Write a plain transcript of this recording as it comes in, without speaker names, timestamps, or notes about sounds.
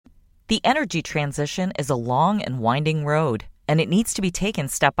The energy transition is a long and winding road, and it needs to be taken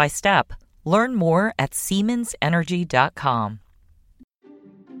step by step. Learn more at SiemensEnergy.com.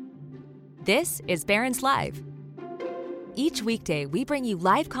 This is Barron's Live. Each weekday, we bring you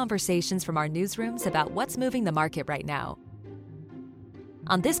live conversations from our newsrooms about what's moving the market right now.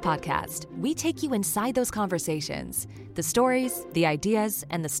 On this podcast, we take you inside those conversations, the stories, the ideas,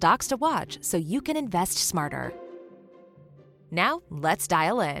 and the stocks to watch so you can invest smarter. Now, let's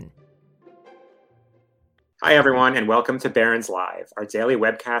dial in. Hi, everyone, and welcome to Barron's Live, our daily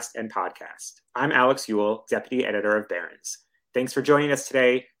webcast and podcast. I'm Alex Ewell, Deputy Editor of Barron's. Thanks for joining us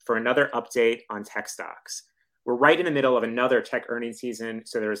today for another update on tech stocks. We're right in the middle of another tech earnings season,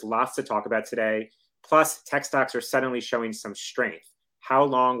 so there's lots to talk about today. Plus, tech stocks are suddenly showing some strength. How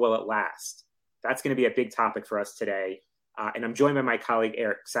long will it last? That's going to be a big topic for us today. And I'm joined by my colleague,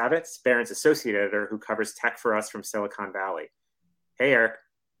 Eric Savitz, Barron's Associate Editor, who covers tech for us from Silicon Valley. Hey, Eric.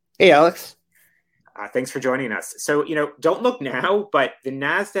 Hey, Alex. Thanks for joining us. So, don't look now, but the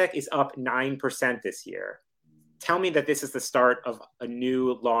NASDAQ is up 9% this year. Tell me that this is the start of a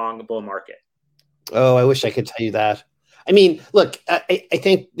new long bull market. Oh, I wish I could tell you that. I mean, look, I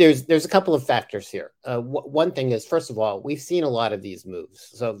think there's a couple of factors here. One thing is, first of all, we've seen a lot of these moves.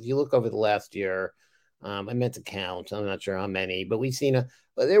 So if you look over the last year, I meant to count, I'm not sure how many, but we've seen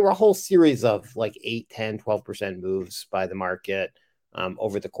there were a whole series of like 8, 10, 12% moves by the market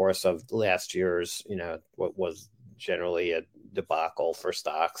over the course of last year's, what was generally a debacle for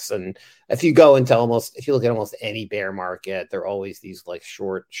stocks. And if you look at almost any bear market, there are always these like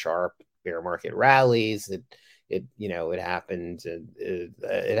short, sharp bear market rallies. It happens.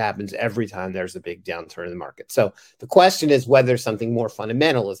 It happens every time there's a big downturn in the market. So the question is whether something more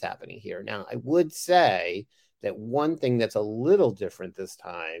fundamental is happening here. Now, I would say that one thing that's a little different this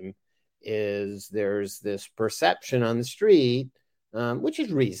time is there's this perception on the street, which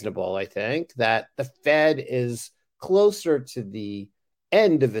is reasonable, I think, that the Fed is closer to the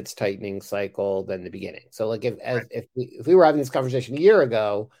end of its tightening cycle than the beginning. So like if we were having this conversation a year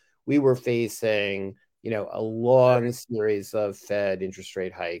ago, we were facing a long series of Fed interest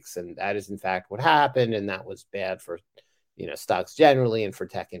rate hikes, and that is in fact what happened, and that was bad for stocks generally and for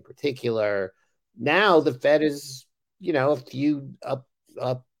tech in particular. Now the Fed is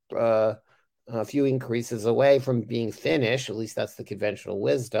a few increases away from being finished. At least that's the conventional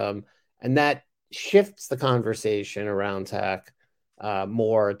wisdom, and that shifts the conversation around tech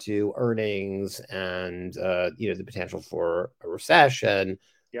more to earnings and the potential for a recession.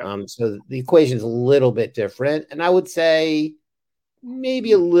 Yep. So the equation is a little bit different, and I would say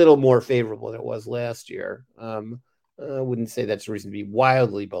maybe a little more favorable than it was last year. I wouldn't say that's a reason to be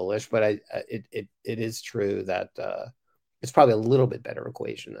wildly bullish, but it is true that it's probably a little bit better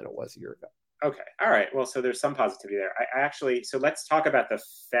equation than it was a year ago. Okay. All right. Well, so there's some positivity there. So let's talk about the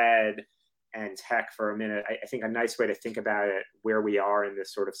Fed and tech for a minute. I think a nice way to think about it, where we are in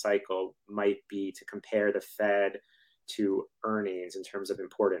this sort of cycle, might be to compare the Fed to earnings in terms of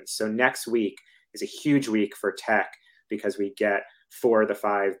importance. So next week is a huge week for tech because we get 4 of the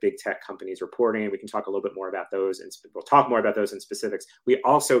 5 big tech companies reporting. We can talk a little bit more about those, and we'll talk more about those in specifics. We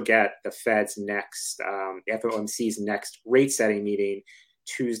also get the Fed's next, the FOMC's next rate setting meeting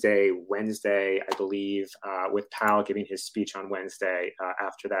Tuesday, Wednesday, I believe, with Powell giving his speech on Wednesday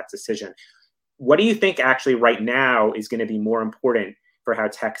after that decision. What do you think actually right now is going to be more important for how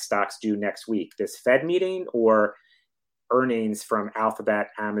tech stocks do next week? This Fed meeting or earnings from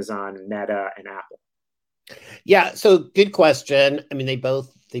Alphabet, Amazon, Meta, and Apple? Yeah, so good question. I mean, they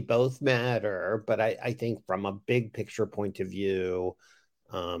both matter, but I think from a big picture point of view,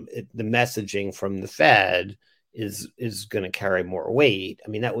 the messaging from the Fed is going to carry more weight. I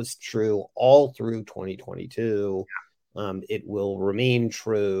mean, that was true all through 2022. It will remain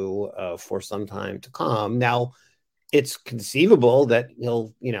true for some time to come. Now, it's conceivable that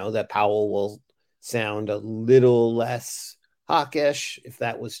that Powell will sound a little less hawkish. If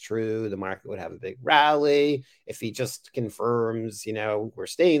that was true, the market would have a big rally. If he just confirms, we're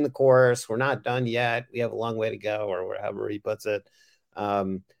staying the course, we're not done yet, we have a long way to go, or however he puts it,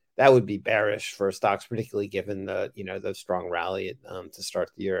 that would be bearish for stocks, particularly given the strong rally to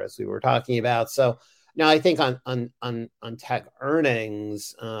start the year, as we were talking about. So now I think on tech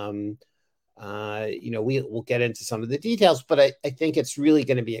earnings, we'll get into some of the details, but I think it's really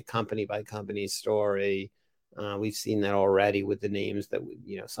going to be a company by company story. We've seen that already with the names that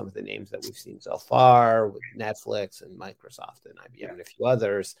some of the names that we've seen so far with Netflix and Microsoft and IBM and a few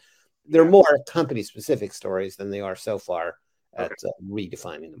others. They're more company specific stories than they are so far at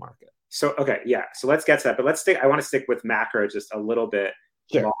redefining the market. So let's get to that, but I want to stick with macro just a little bit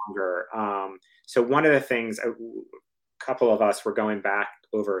longer. So one of the things, couple of us were going back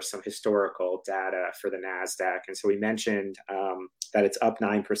over some historical data for the NASDAQ. And so we mentioned that it's up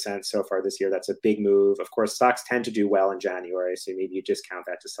 9% so far this year. That's a big move. Of course, stocks tend to do well in January, so maybe you discount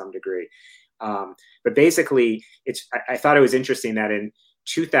that to some degree. But basically, I thought it was interesting that in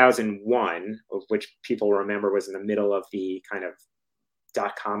 2001, which people remember was in the middle of the kind of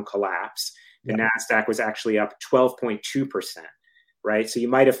dot-com collapse, the NASDAQ was actually up 12.2%. Right. So you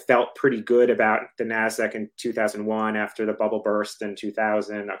might have felt pretty good about the NASDAQ in 2001 after the bubble burst in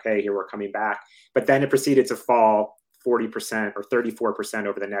 2000. Okay, here we're coming back. But then it proceeded to fall 40% or 34%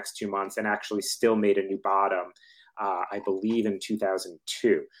 over the next 2 months and actually still made a new bottom, I believe, in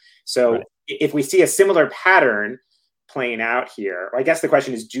 2002. So if we see a similar pattern playing out here, I guess the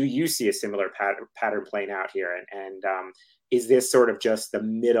question is, do you see a similar pattern playing out here? And is this sort of just the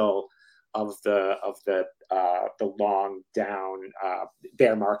middle of the long down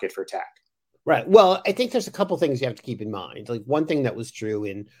bear market for tech? Right. Well, I think there's a couple things you have to keep in mind. Like one thing that was true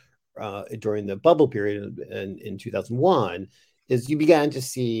in during the bubble period in 2001 is you began to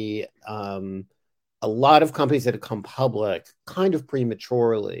see a lot of companies that had come public kind of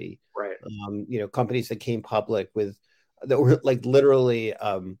prematurely. Right. Companies that came public that were like literally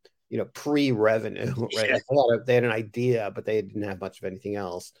pre-revenue. Right. Yeah. Like they had an idea, but they didn't have much of anything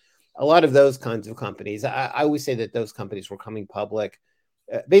else. A lot of those kinds of companies, I always say that those companies were coming public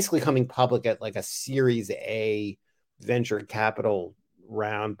at like a Series A venture capital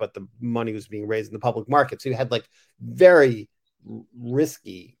round, but the money was being raised in the public market. So you had like very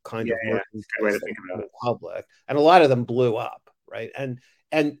risky kind of way to think about it. Public, and a lot of them blew up, right? And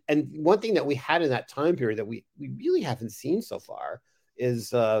one thing that we had in that time period that we really haven't seen so far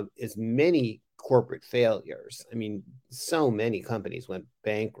is many corporate failures. I mean, so many companies went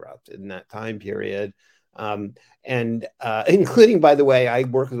bankrupt in that time period. Including, by the way, I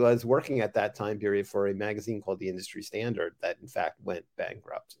was working at that time period for a magazine called The Industry Standard that in fact went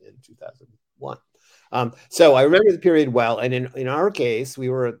bankrupt in 2001. So I remember the period well. And in our case, we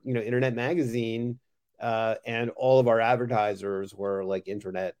were, internet magazine, and all of our advertisers were like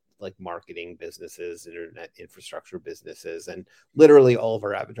internet, like marketing businesses, internet infrastructure businesses, and literally all of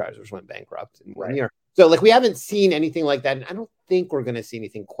our advertisers went bankrupt in 1 year. So like we haven't seen anything like that. And I don't think we're going to see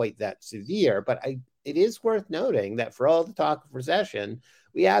anything quite that severe, but it is worth noting that for all the talk of recession,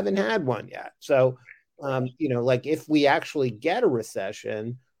 we haven't had one yet. So, like if we actually get a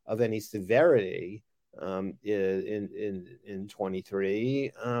recession of any severity in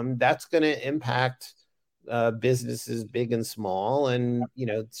 23, that's going to impact businesses big and small. And,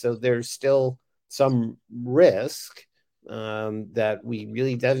 so there's still some risk that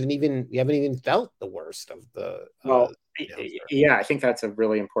we haven't even felt the worst of the. I think that's a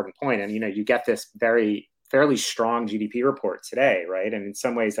really important point. And, you get this fairly strong GDP report today, right? And in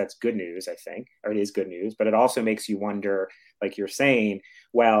some ways that's good news, I think, or it is good news, but it also makes you wonder, like you're saying,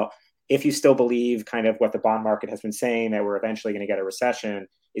 well, if you still believe kind of what the bond market has been saying, that we're eventually going to get a recession,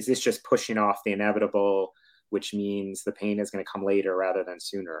 is this just pushing off the inevitable, which means the pain is going to come later rather than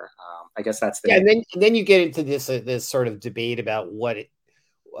sooner? I guess that's the and then you get into this sort of debate about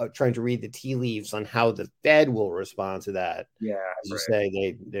trying to read the tea leaves on how the Fed will respond to that. Yeah, as you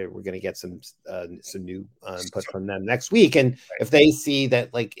say, we're going to get some new input from them next week, and if they see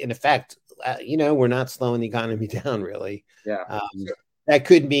that, like in effect, we're not slowing the economy down really. That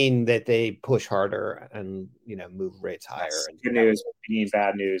could mean that they push harder and move rates higher. Good news being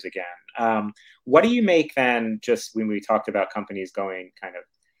bad news again. What do you make then? Just when we talked about companies going kind of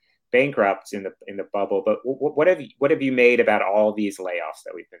bankrupt in the bubble, but what have you made about all these layoffs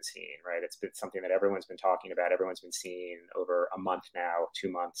that we've been seeing? Right, it's been something that everyone's been talking about. Everyone's been seeing over a month now,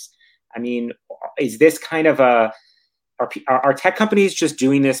 2 months. I mean, is this kind of are tech companies just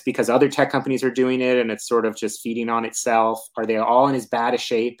doing this because other tech companies are doing it and it's sort of just feeding on itself? Are they all in as bad a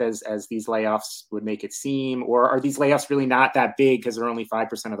shape as these layoffs would make it seem? Or are these layoffs really not that big because they're only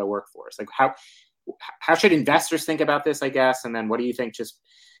 5% of the workforce? Like how should investors think about this, I guess? And then what do you think just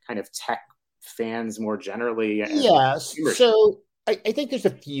kind of tech fans more generally? Yeah, so I think there's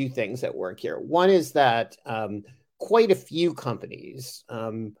a few things at work here. One is that quite a few companies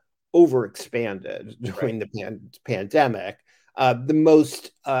overexpanded during the pandemic. The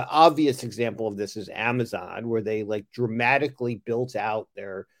most obvious example of this is Amazon, where they like dramatically built out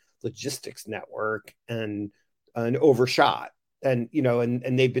their logistics network and overshot. And,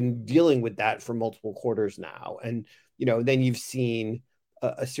 and they've been dealing with that for multiple quarters now. And, then you've seen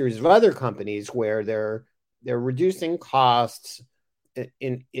a series of other companies where they're reducing costs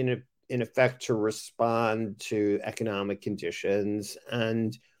in effect to respond to economic conditions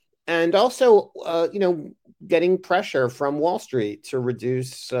and also, getting pressure from Wall Street to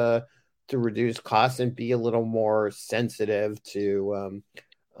reduce reduce costs and be a little more sensitive to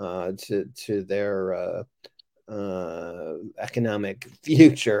their economic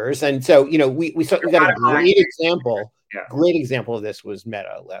futures. And so, we got a great example. Yeah. Great example of this was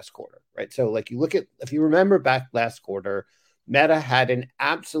Meta last quarter, right? So like if you remember back last quarter, Meta had an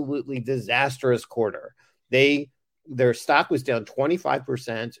absolutely disastrous quarter. Their stock was down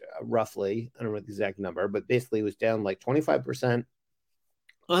 25%, roughly. I don't know the exact number, but basically it was down like 25%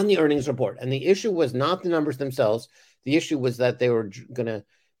 on the earnings report. And the issue was not the numbers themselves. The issue was that they were going to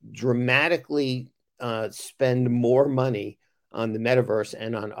dramatically spend more money on the metaverse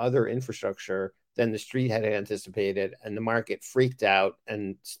and on other infrastructure than the street had anticipated. And the market freaked out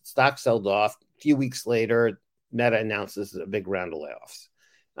and stock sold off. A few weeks later, Meta announces a big round of layoffs.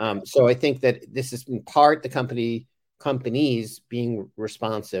 So I think that this is in part the companies being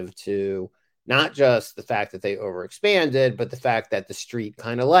responsive to not just the fact that they overexpanded, but the fact that the street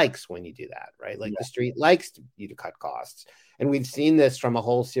kind of likes when you do that, right? Like the street likes you to cut costs. And we've seen this from a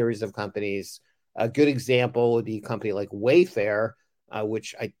whole series of companies. A good example would be a company like Wayfair,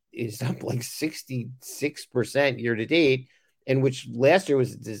 which is up like 66% year to date, and which last year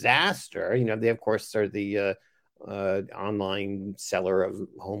was a disaster. They of course are the online seller of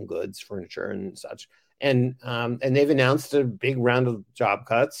home goods, furniture, and such. And they've announced a big round of job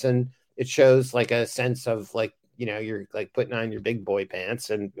cuts, and it shows like a sense of like, you're like putting on your big boy pants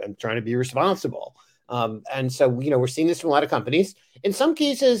and trying to be responsible. And so, we're seeing this from a lot of companies. In some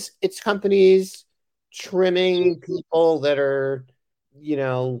cases, it's companies trimming people that are,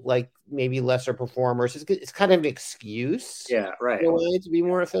 like maybe lesser performers. It's kind of an excuse. Yeah, right. In a way to be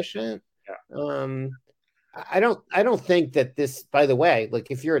more efficient. Yeah. I don't think that this, by the way, like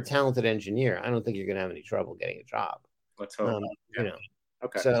if you're a talented engineer, I don't think you're going to have any trouble getting a job. Let's hope.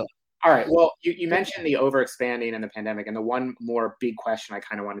 Okay. So, all right. Well, you mentioned the overexpanding and the pandemic, and the one more big question I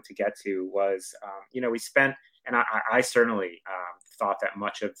kind of wanted to get to was, we spent, and I certainly thought that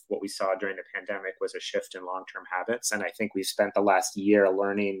much of what we saw during the pandemic was a shift in long-term habits. And I think we spent the last year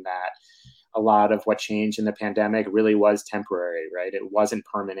learning that a lot of what changed in the pandemic really was temporary, right? It wasn't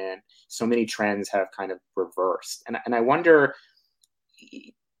permanent. So many trends have kind of reversed. And I wonder,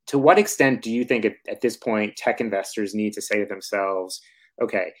 to what extent do you think at this point, tech investors need to say to themselves,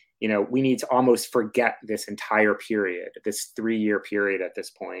 okay, we need to almost forget this entire period, this 3-year period at this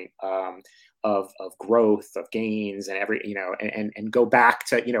point of growth, of gains, and and go back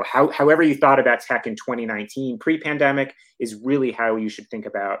to, however you thought about tech in 2019 pre-pandemic is really how you should think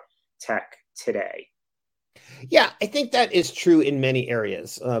about tech today. Yeah, I think that is true in many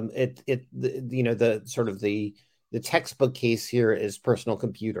areas. The sort of the textbook case here is personal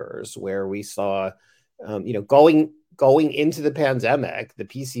computers, where we saw, going into the pandemic, the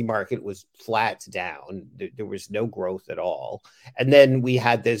PC market was flat down. There was no growth at all. And then we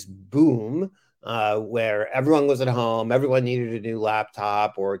had this boom where everyone was at home, everyone needed a new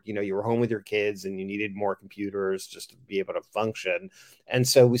laptop, or, you were home with your kids and you needed more computers just to be able to function. And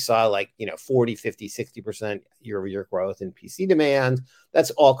so we saw like, 40, 50, 60% year-over-year growth in PC demand. That's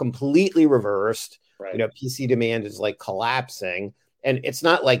all completely reversed. Right. PC demand is like collapsing. And it's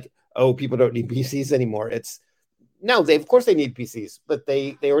not like, oh, people don't need PCs anymore. No, of course they need PCs, but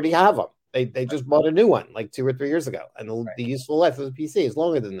they already have them. They just bought a new one like 2 or 3 years ago, and the useful life of a PC is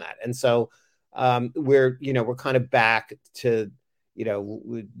longer than that. And so we're kind of back to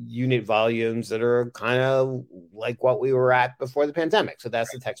unit volumes that are kind of like what we were at before the pandemic. So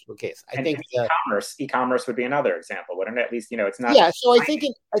that's the textbook case. I think e-commerce would be another example, wouldn't it? At least it's not. Yeah. So I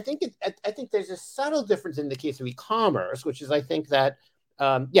think there's a subtle difference in the case of e-commerce, which is I think that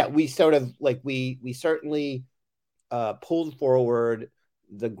we sort of like we certainly pulled forward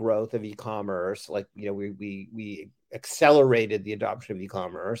the growth of e-commerce. Like, we accelerated the adoption of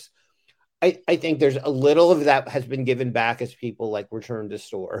e-commerce. I think there's a little of that has been given back as people like return to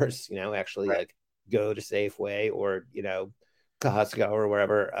stores, actually like go to Safeway or, Costco or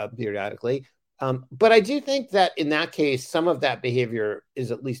wherever periodically. But I do think that in that case, some of that behavior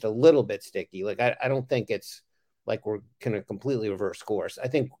is at least a little bit sticky. Like, I don't think it's like we're going to completely reverse course. I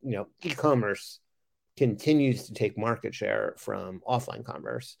think, e-commerce continues to take market share from offline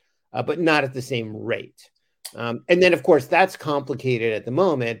commerce, but not at the same rate. And then, of course, that's complicated at the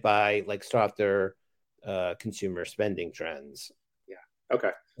moment by like softer consumer spending trends. Yeah.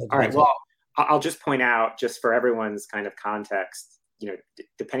 Okay. All right. Well, I'll just point out, just for everyone's kind of context,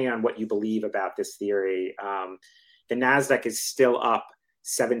 depending on what you believe about this theory, the NASDAQ is still up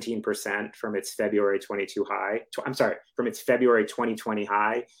 17% from its February 22 high. From its February 2020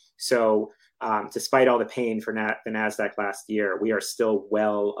 high. So despite all the pain for the NASDAQ last year, we are still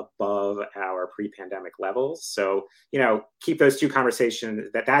well above our pre-pandemic levels. So, keep those two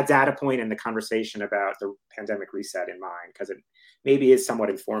conversations, that data point and the conversation about the pandemic reset in mind, because it maybe is somewhat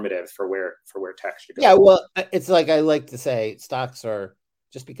informative for where tech should go. Yeah, well, it's like I like to say,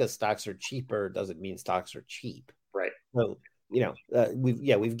 just because stocks are cheaper doesn't mean stocks are cheap. Right. So,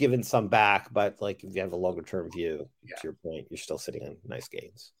 we've given some back, but like if you have a longer term view, to your point, you're still sitting on nice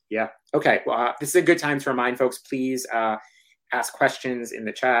gains. Yeah. Okay. Well, this is a good time to remind folks, please ask questions in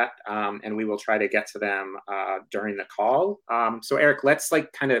the chat, and we will try to get to them during the call. So Eric, let's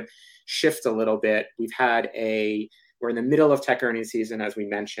kind of shift a little bit. We're in the middle of tech earnings season, as we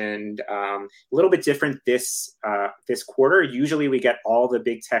mentioned. A little bit different this quarter. Usually we get all the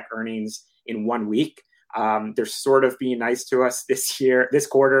big tech earnings in 1 week. They're sort of being nice to us this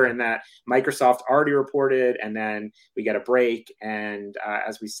quarter, in that Microsoft already reported, and then we get a break. And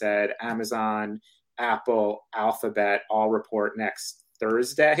as we said, Amazon, Apple, Alphabet all report next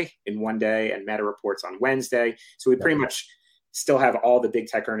Thursday in one day, and Meta reports on Wednesday. So we pretty much still have all the big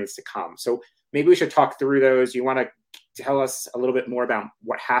tech earnings to come. So maybe we should talk through those. You want to tell us a little bit more about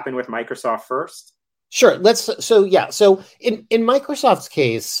what happened with Microsoft first? Sure. So in Microsoft's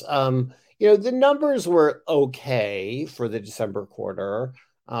case, the numbers were okay for the December quarter.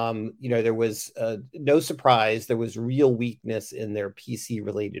 There was no surprise. There was real weakness in their PC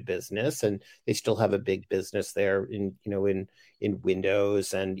related business, and they still have a big business there in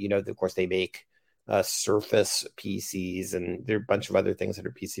Windows. And, of course, they make Surface PCs, and there are a bunch of other things that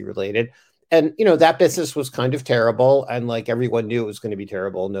are PC related. And, that business was kind of terrible. And like everyone knew it was going to be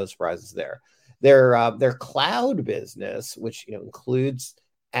terrible. No surprises there. Their cloud business, which, includes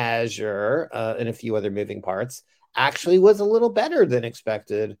Azure and a few other moving parts, actually was a little better than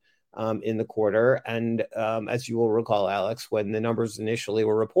expected in the quarter. And as you will recall, Alex, when the numbers initially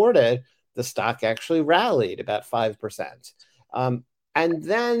were reported, the stock actually rallied about 5%. And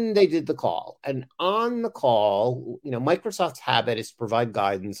then they did the call. And on the call, Microsoft's habit is to provide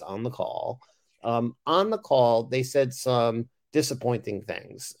guidance on the call. On the call, they said some disappointing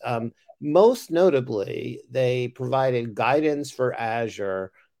things. Most notably, they provided guidance for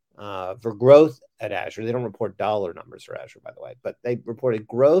Azure, for growth at Azure. They don't report dollar numbers for Azure, by the way, but they reported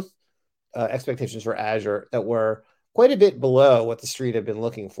growth expectations for Azure that were quite a bit below what the street had been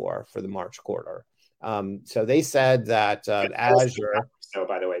looking for the March quarter. So they said that Azure. So,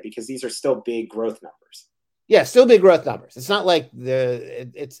 by the way, because these are still big growth numbers. Yeah, still big growth numbers. It's not like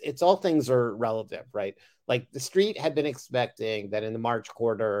it's all things are relative, right? Like the street had been expecting that in the March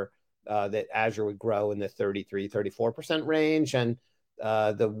quarter that Azure would grow in the 33-34% range, and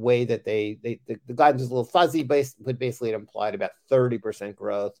the way that the guidance is a little fuzzy, but basically it implied about 30%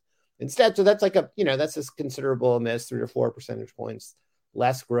 growth instead. So that's that's a considerable miss, 3 or 4 percentage points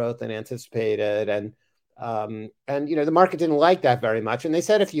less growth than anticipated. And the market didn't like that very much. And they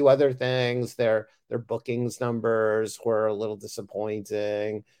said a few other things. Their bookings numbers were a little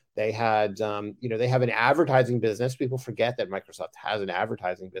disappointing. They had, they have an advertising business. People forget that Microsoft has an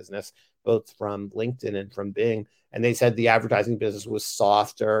advertising business, both from LinkedIn and from Bing. And they said the advertising business was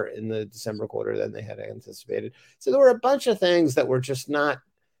softer in the December quarter than they had anticipated. So there were a bunch of things that were just not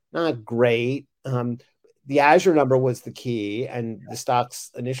great. The Azure number was the key, and the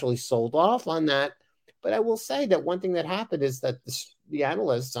stocks initially sold off on that. But I will say that one thing that happened is that the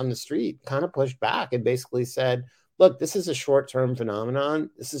analysts on the street kind of pushed back and basically said, look, this is a short-term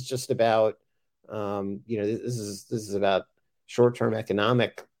phenomenon. This is just about, this is about short-term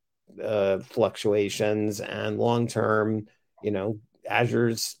economic fluctuations, and long-term,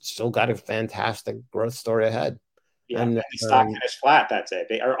 Azure's still got a fantastic growth story ahead. Yeah, and the stock finished flat that day.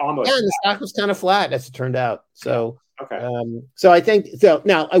 They are almost. Yeah, and the stock was kind of flat as it turned out. So, okay. So I think so.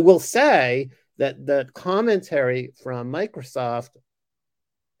 Now I will say that the commentary from Microsoft,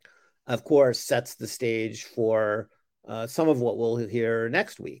 of course, sets the stage for some of what we'll hear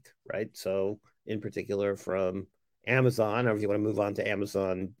next week, right? So, in particular, from Amazon, or if you want to move on to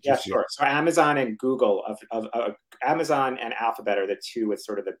Amazon. Yeah, sure. So Amazon and Google, Amazon and Alphabet are the two with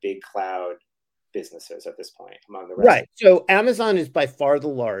sort of the big cloud businesses at this point among the rest. Right. So Amazon is by far the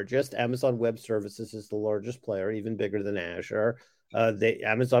largest. Amazon Web Services is the largest player, even bigger than Azure.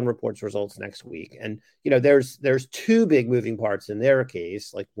 Amazon reports results next week, and there's two big moving parts in their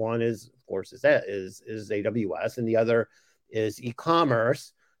case. Like one is, of course, is AWS, and the other is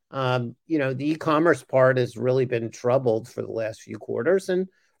e-commerce. The e-commerce part has really been troubled for the last few quarters, and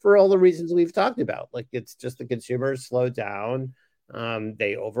for all the reasons we've talked about. Like it's just the consumers slowed down,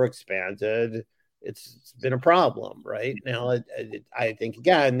 they overexpanded. it's been a problem right now. I think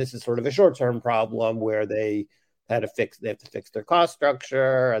again, this is sort of a short-term problem where they have to fix their cost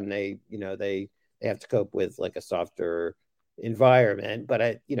structure, and they have to cope with like a softer environment.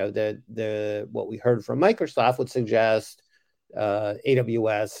 But the what we heard from Microsoft would suggest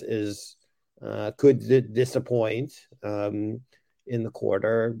AWS could disappoint in the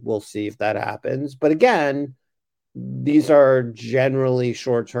quarter. We'll see if that happens. But again, these are generally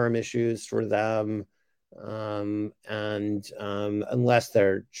short-term issues for them, and unless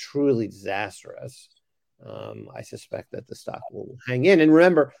they're truly disastrous, I suspect that the stock will hang in. And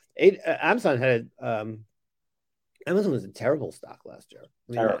remember, Amazon was a terrible stock last year.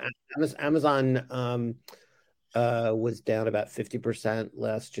 Amazon was down about 50%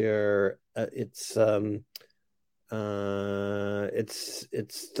 last year. It's done,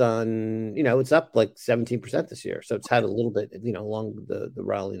 it's up like 17% this year. So it's had a little bit, along the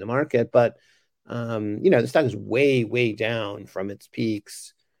rally in the market, but the stock is way, way down from its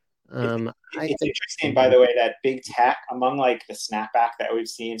peaks. It's interesting, by the way, that big tech, among like the snapback that we've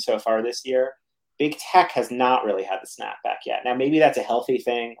seen so far this year, big tech has not really had the snapback yet. Now, maybe that's a healthy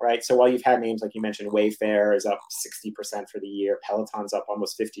thing, right? So while you've had names like you mentioned, Wayfair is up 60% for the year, Peloton's up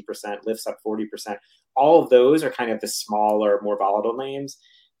almost 50%, Lyft's up 40%. All of those are kind of the smaller, more volatile names.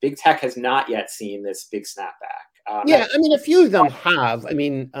 Big tech has not yet seen this big snapback. A few of them have.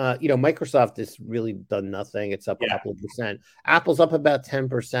 Microsoft has really done nothing. It's up a couple of percent. Apple's up about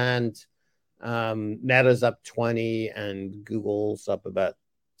 10%. Meta's up 20%, and Google's up about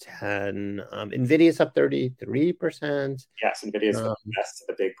 10%. Nvidia's up 33%. Yes, Nvidia's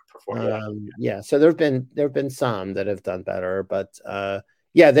the big performer. So there have been some that have done better, but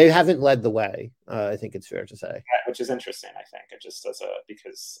they haven't led the way. I think it's fair to say. Yeah, which is interesting. I think it just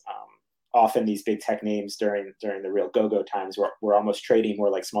because often these big tech names during the real go-go times were almost trading more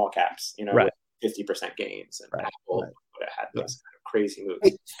like small caps, right. with 50% gains, and Apple would have had those kind of crazy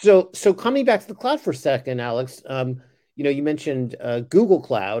moves. So coming back to the cloud for a second, Alex, you mentioned Google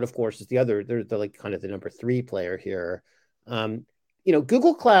Cloud, of course, is the other. They're like kind of the number 3 player here.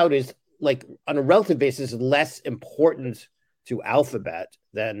 Google Cloud is like on a relative basis less important to Alphabet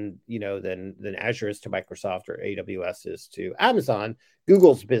than Azure is to Microsoft or AWS is to Amazon.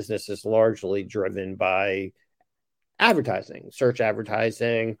 Google's business is largely driven by advertising, search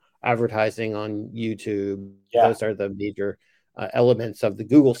advertising on YouTube. Yeah. Those are the major elements of the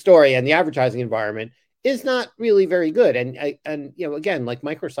Google story, and the advertising environment is not really very good. And again, like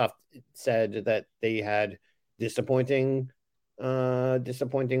Microsoft said that they had disappointing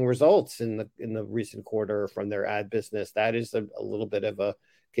results in the recent quarter from their ad business. That is a little bit of a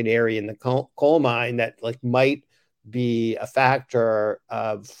canary in the coal mine that like might be a factor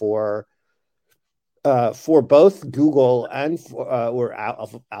for both Google and or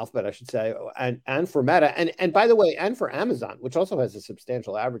Alphabet, I should say, and for Meta, and by the way, and for Amazon, which also has a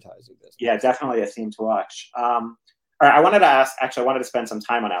substantial advertising business. Yeah, definitely a theme to watch. All right, I wanted to spend some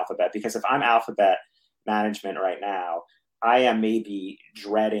time on Alphabet, because if I'm Alphabet management right now, I am maybe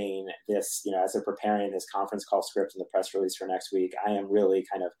dreading this, as they're preparing this conference call script and the press release for next week. I am really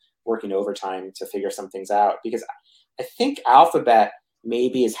kind of working overtime to figure some things out, because I think Alphabet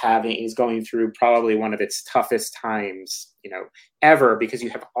maybe is going through probably one of its toughest times, ever, because you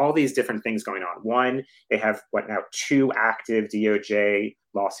have all these different things going on. One, they have 2 active DOJ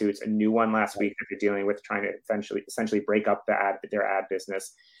lawsuits, a new one last week that they're dealing with, trying to essentially break up their ad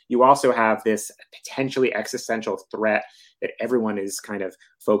business. You also have this potentially existential threat that everyone is kind of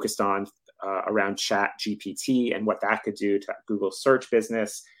focused on around ChatGPT and what that could do to Google's search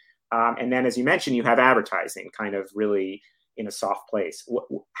business. And then, as you mentioned, you have advertising kind of really in a soft place.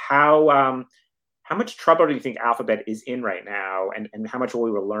 How much trouble do you think Alphabet is in right now, and how much will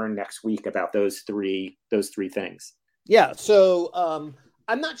we learn next week about those three things? Yeah, so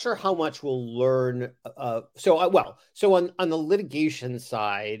I'm not sure how much we'll learn. So on the litigation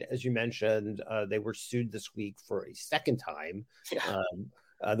side, as you mentioned, they were sued this week for a second time. Yeah.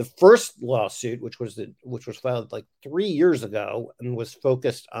 The first lawsuit, which was filed like 3 years ago, and was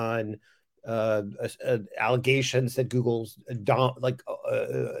focused on allegations that Google's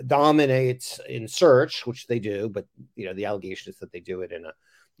dominates in search, which they do, but the allegation is that they do it in a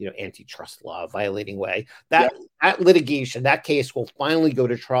antitrust law violating way. That litigation, that case will finally go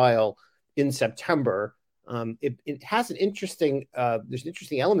to trial in September. It has an interesting there's an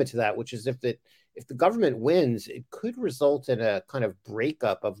interesting element to that, which is if the government wins, it could result in a kind of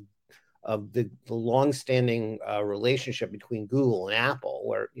breakup of the longstanding relationship between Google and Apple,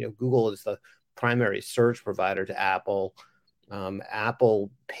 where Google is the primary search provider to Apple.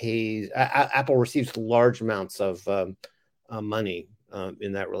 Apple receives large amounts of money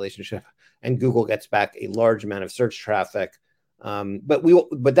in that relationship, and Google gets back a large amount of search traffic. But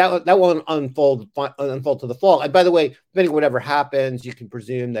that won't unfold to the fall. And by the way, depending on whatever happens, you can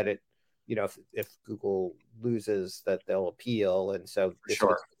presume that if Google loses, that they'll appeal, and so this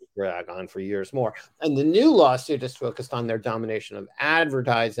will drag on for years more. And the new lawsuit is focused on their domination of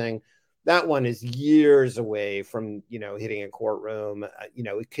advertising. That one is years away from hitting a courtroom.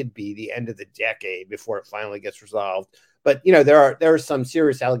 It could be the end of the decade before it finally gets resolved. But there are some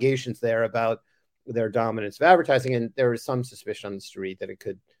serious allegations there about their dominance of advertising, and there is some suspicion on the street that it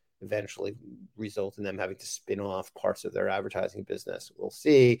could eventually result in them having to spin off parts of their advertising business. We'll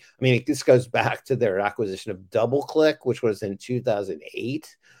see. I mean, this goes back to their acquisition of DoubleClick, which was in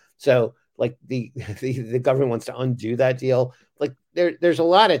 2008. So, like the government wants to undo that deal. Like there's a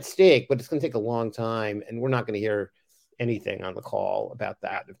lot at stake, but it's going to take a long time, and we're not going to hear anything on the call about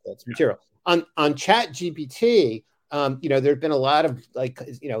that if that's material. On ChatGPT, there's been a lot of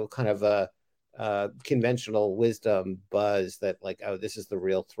kind of conventional wisdom buzz that this is the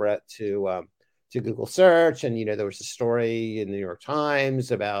real threat to Google search. And there was a story in the New York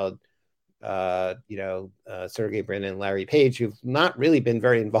Times about Sergey Brin and Larry Page, who've not really been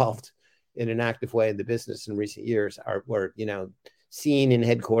very involved in an active way in the business in recent years, were seen in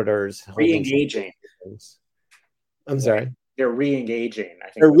headquarters re-engaging. I'm sorry. They're re-engaging. I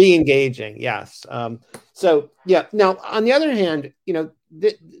think they're re-engaging. Yes. So yeah. Now, on the other hand,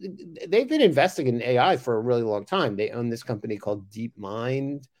 they've been investing in AI for a really long time. They own this company called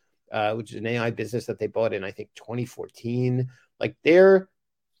DeepMind, which is an AI business that they bought in, I think, 2014. Like, they're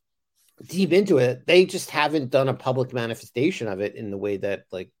deep into it. They just haven't done a public manifestation of it in the way that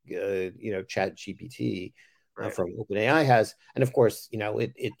ChatGPT from OpenAI has. And of course,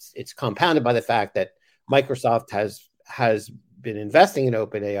 it's compounded by the fact that Microsoft has been investing in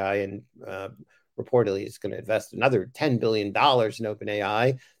OpenAI, and reportedly is going to invest another $10 billion in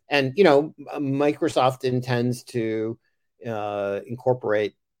OpenAI. And, Microsoft intends to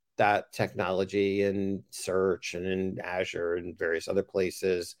incorporate that technology in search and in Azure and various other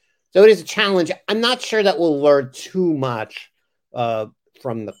places. So it is a challenge. I'm not sure that we'll learn too much from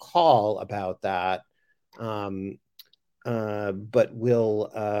the call about that. But we'll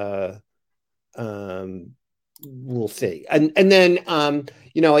see. And then I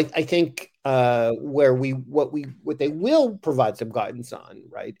think what they will provide some guidance on,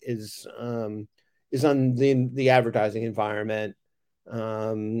 right, is on the advertising environment.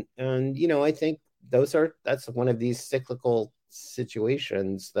 And I think that's one of these cyclical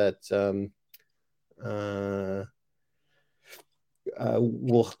situations that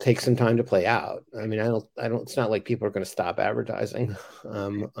will take some time to play out. I mean, I don't. It's not like people are going to stop advertising,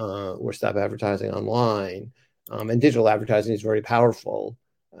 or stop advertising online. And digital advertising is very powerful.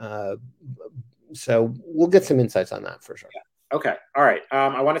 So we'll get some insights on that for sure. Yeah. Okay. All right.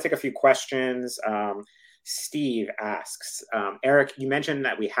 I want to take a few questions. Steve asks, Eric, you mentioned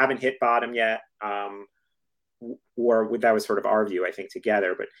that we haven't hit bottom yet. Or that was sort of our view, I think,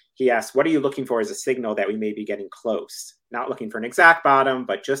 together. But he asked, what are you looking for as a signal that we may be getting close? Not looking for an exact bottom,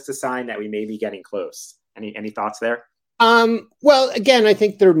 but just a sign that we may be getting close. Any thoughts there? Well, again, I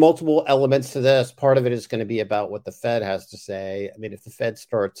think there are multiple elements to this. Part of it is going to be about what the Fed has to say. I mean, if the Fed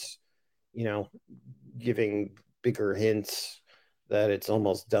starts, giving bigger hints that it's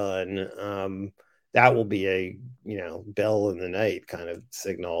almost done, that will be a, bell in the night kind of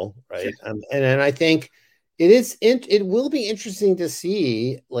signal, right? And then I think it will be interesting to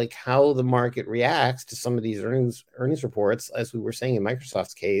see how the market reacts to some of these earnings reports, as we were saying in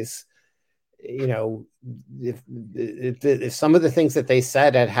Microsoft's case. If some of the things that they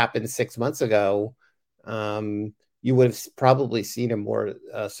said had happened 6 months ago, you would have probably seen a more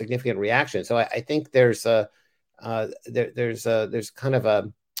significant reaction. So I think there's kind of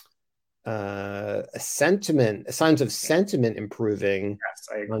a sentiment, signs of sentiment improving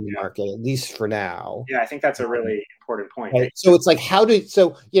on the market, at least for now. Yeah, I think that's a really important point. Right? So it's I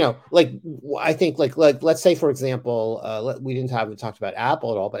think let's say, for example, we haven't talked about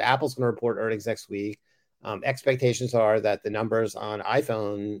Apple at all, but Apple's going to report earnings next week. Expectations are that the numbers on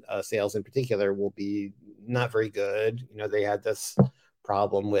iPhone sales in particular will be not very good. They had this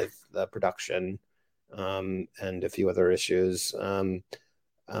problem with the production and a few other issues in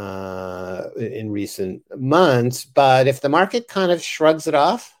recent months. But if the market kind of shrugs it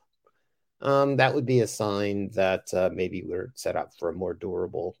off, that would be a sign that maybe we're set up for a more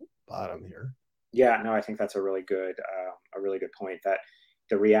durable bottom here. Yeah, no, I think that's a really good point, that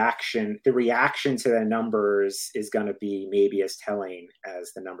the reaction to the numbers is going to be maybe as telling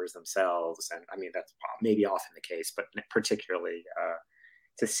as the numbers themselves. And I mean, that's maybe often the case, but particularly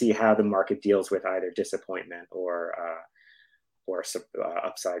to see how the market deals with either disappointment or or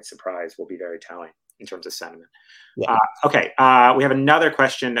upside surprise will be very telling in terms of sentiment. Yeah. Okay, we have another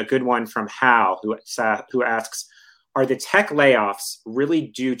question, a good one from Hal, who asks, are the tech layoffs really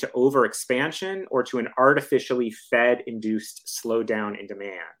due to overexpansion or to an artificially Fed-induced slowdown in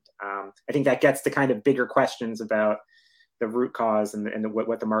demand? I think that gets to kind of bigger questions about the root cause and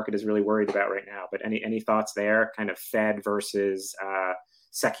what the market is really worried about right now. But any thoughts there, kind of Fed versus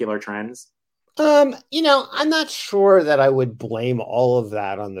secular trends? I'm not sure that I would blame all of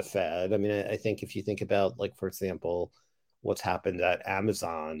that on the Fed. I mean, I think if you think about, like, for example, what's happened at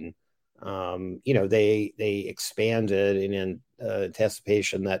Amazon, they expanded in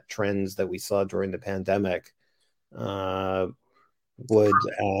anticipation that trends that we saw during the pandemic would.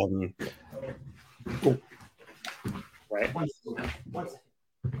 Right.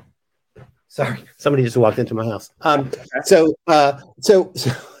 Sorry, somebody just walked into my house. So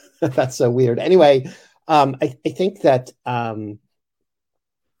that's so weird. Anyway, I think that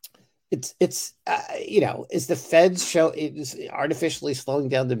it's is the Fed is artificially slowing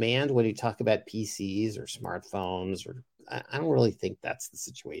down demand when you talk about PCs or smartphones, or I don't really think that's the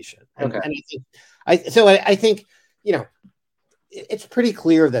situation. Okay. And I think it's pretty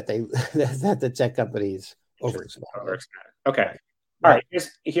clear that that the tech companies overexpanded. Okay. All right.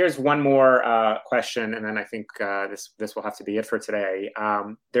 Here's one more question, and then I think this will have to be it for today.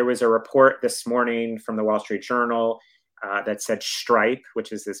 There was a report this morning from the Wall Street Journal that said Stripe,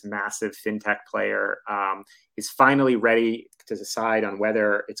 which is this massive fintech player, is finally ready to decide on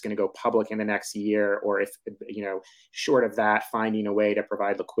whether it's going to go public in the next year, or if, short of that, finding a way to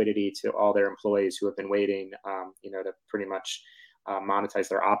provide liquidity to all their employees who have been waiting, to pretty much monetize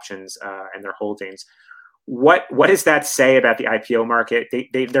their options and their holdings. What does that say about the IPO market?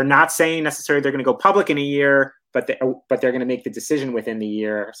 They're not saying necessarily they're going to go public in a year, but they're going to make the decision within the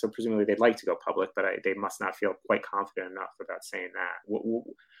year. So presumably they'd like to go public, but they must not feel quite confident enough about saying that.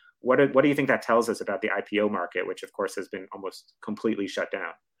 What do you think that tells us about the IPO market, which of course has been almost completely shut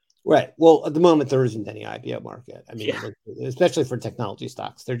down? Right. Well, at the moment there isn't any IPO market. I mean, especially for technology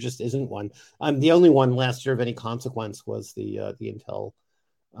stocks, there just isn't one. The only one last year of any consequence was the Intel.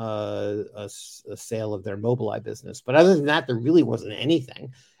 A sale of their Mobileye business, but other than that, there really wasn't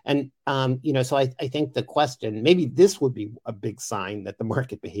anything. And so I think the question, maybe this would be a big sign that the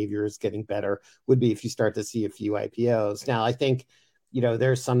market behavior is getting better, would be if you start to see a few IPOs. Now, I think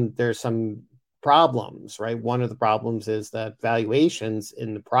there's some problems, right? One of the problems is that valuations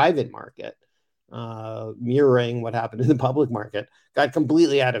in the private market, mirroring what happened in the public market, got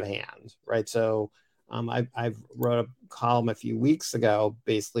completely out of hand, right? So I've wrote a column a few weeks ago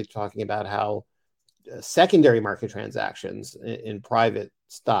basically talking about how secondary market transactions in private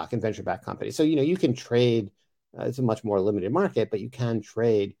stock and venture-backed companies. So, you can trade, it's a much more limited market, but you can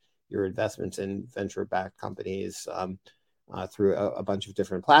trade your investments in venture-backed companies through a bunch of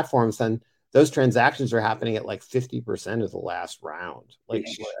different platforms. And those transactions are happening at like 50% of the last round. Like,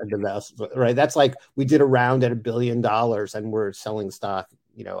 right? That's like we did a round at $1 billion and we're selling stock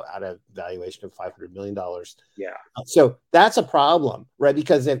at a valuation of $500 million. Yeah. So that's a problem, right?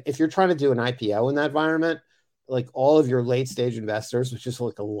 Because if you're trying to do an IPO in that environment, like all of your late stage investors, which is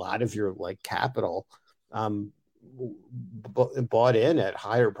like a lot of your like capital, bought in at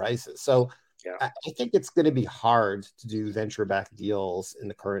higher prices. So yeah. I think it's going to be hard to do venture-backed deals in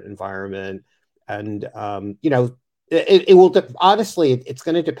the current environment. And, it will, honestly, it's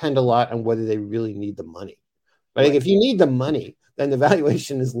going to depend a lot on whether they really need the money. But right. If you need the money, then the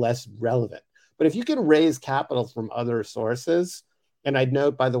valuation is less relevant. But if you can raise capital from other sources, and I'd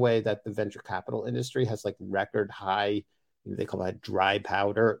note, by the way, that the venture capital industry has like record high, they call that dry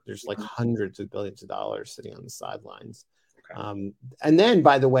powder. There's like hundreds of billions of dollars sitting on the sidelines. Okay. And then,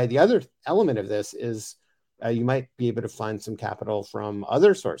 by the way, the other element of this is you might be able to find some capital from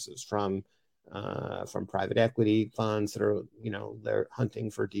other sources, from private equity funds that are, they're hunting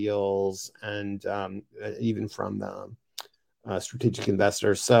for deals, and even from strategic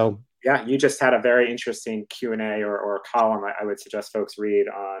investors. So yeah, you just had a very interesting Q&A or column I would suggest folks read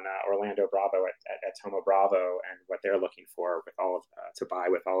on Orlando Bravo at Thoma Bravo, and what they're looking for with all of to buy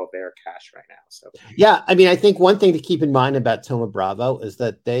with all of their cash right now. So yeah, I mean, I think one thing to keep in mind about Thoma Bravo is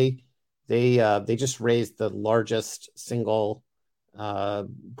that they just raised the largest single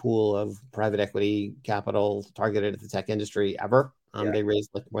pool of private equity capital targeted at the tech industry ever. They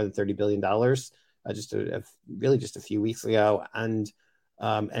raised like more than $30 billion just a few weeks ago, and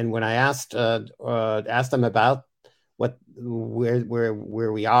when I asked them about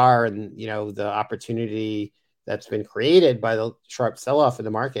where we are, and the opportunity that's been created by the sharp sell-off in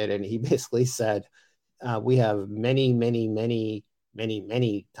the market, and he basically said we have many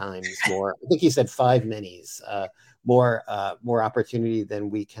times more. I think he said 5 minis more opportunity than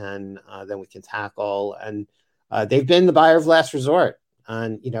we can tackle. And they've been the buyer of last resort.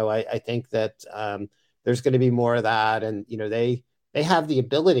 And, I think that there's going to be more of that. And, they have the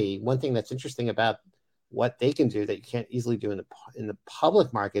ability. One thing that's interesting about what they can do that you can't easily do in the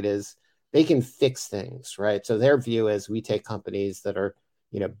public market is they can fix things, right? So their view is we take companies that are,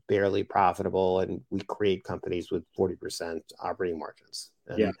 barely profitable and we create companies with 40% operating margins.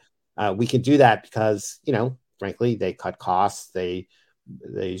 And we can do that because, frankly, they cut costs, they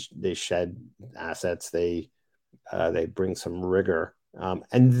shed assets, they bring some rigor.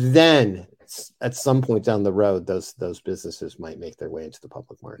 And then at some point down the road, those businesses might make their way into the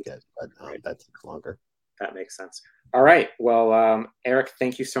public market, but that takes longer. That makes sense. All right. Well, Eric,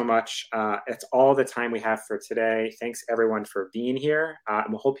 thank you so much. That's all the time we have for today. Thanks everyone for being here.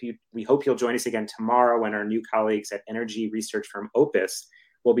 And we hope you'll join us again tomorrow when our new colleagues at energy research firm Opus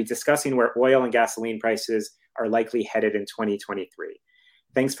will be discussing where oil and gasoline prices are likely headed in 2023.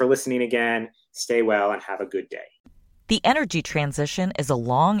 Thanks for listening again. Stay well and have a good day. The energy transition is a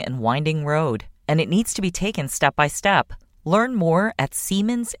long and winding road, and it needs to be taken step by step. Learn more at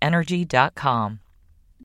SiemensEnergy.com.